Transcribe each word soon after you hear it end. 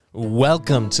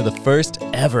Welcome to the first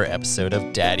ever episode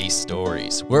of Daddy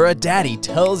Stories, where a daddy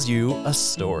tells you a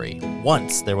story.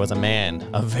 Once there was a man,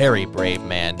 a very brave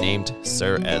man named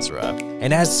Sir Ezra.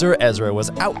 And as Sir Ezra was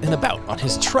out and about on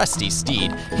his trusty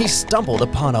steed, he stumbled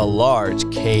upon a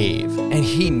large cave, and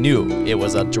he knew it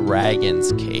was a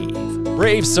dragon's cave.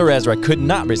 Brave Sir Ezra could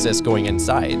not resist going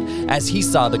inside, as he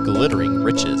saw the glittering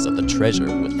riches of the treasure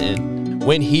within.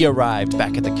 When he arrived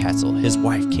back at the castle, his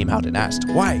wife came out and asked,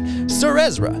 "Why, Sir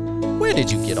Ezra, where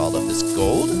did you get all of this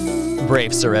gold?"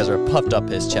 Brave Sir Ezra puffed up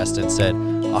his chest and said,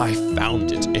 "I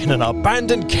found it in an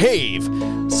abandoned cave."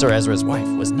 Sir Ezra's wife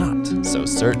was not so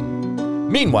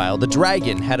certain. Meanwhile, the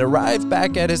dragon had arrived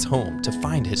back at his home to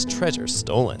find his treasure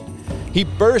stolen. He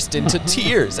burst into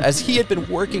tears as he had been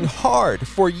working hard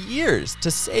for years to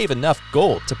save enough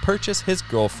gold to purchase his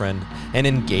girlfriend an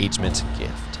engagement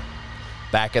gift.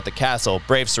 Back at the castle,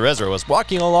 brave Sir Ezra was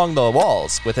walking along the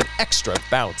walls with an extra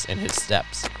bounce in his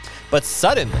steps. But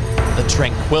suddenly, the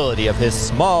tranquility of his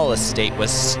small estate was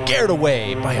scared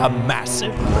away by a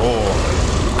massive roar.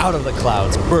 Out of the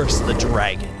clouds burst the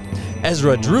dragon.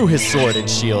 Ezra drew his sword and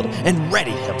shield and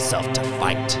readied himself to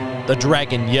fight. The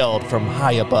dragon yelled from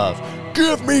high above,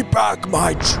 "Give me back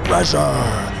my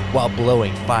treasure!" while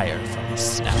blowing fire from his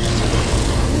snout.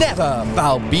 "Never,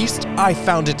 foul beast! I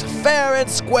found it fair and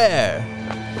square!"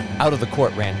 Out of the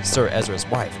court ran Sir Ezra's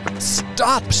wife.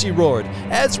 "Stop!" she roared.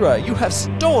 "Ezra, you have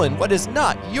stolen what is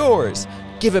not yours.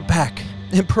 Give it back,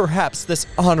 and perhaps this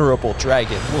honorable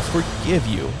dragon will forgive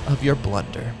you of your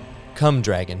blunder." "Come,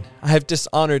 dragon, I have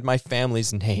dishonored my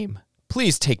family's name.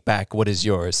 Please take back what is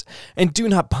yours, and do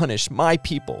not punish my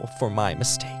people for my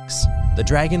mistakes." The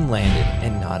dragon landed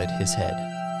and nodded his head.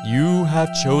 "You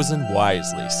have chosen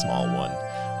wisely, small one.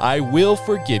 I will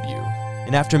forgive you."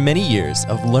 And after many years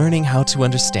of learning how to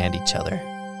understand each other,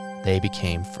 they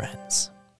became friends.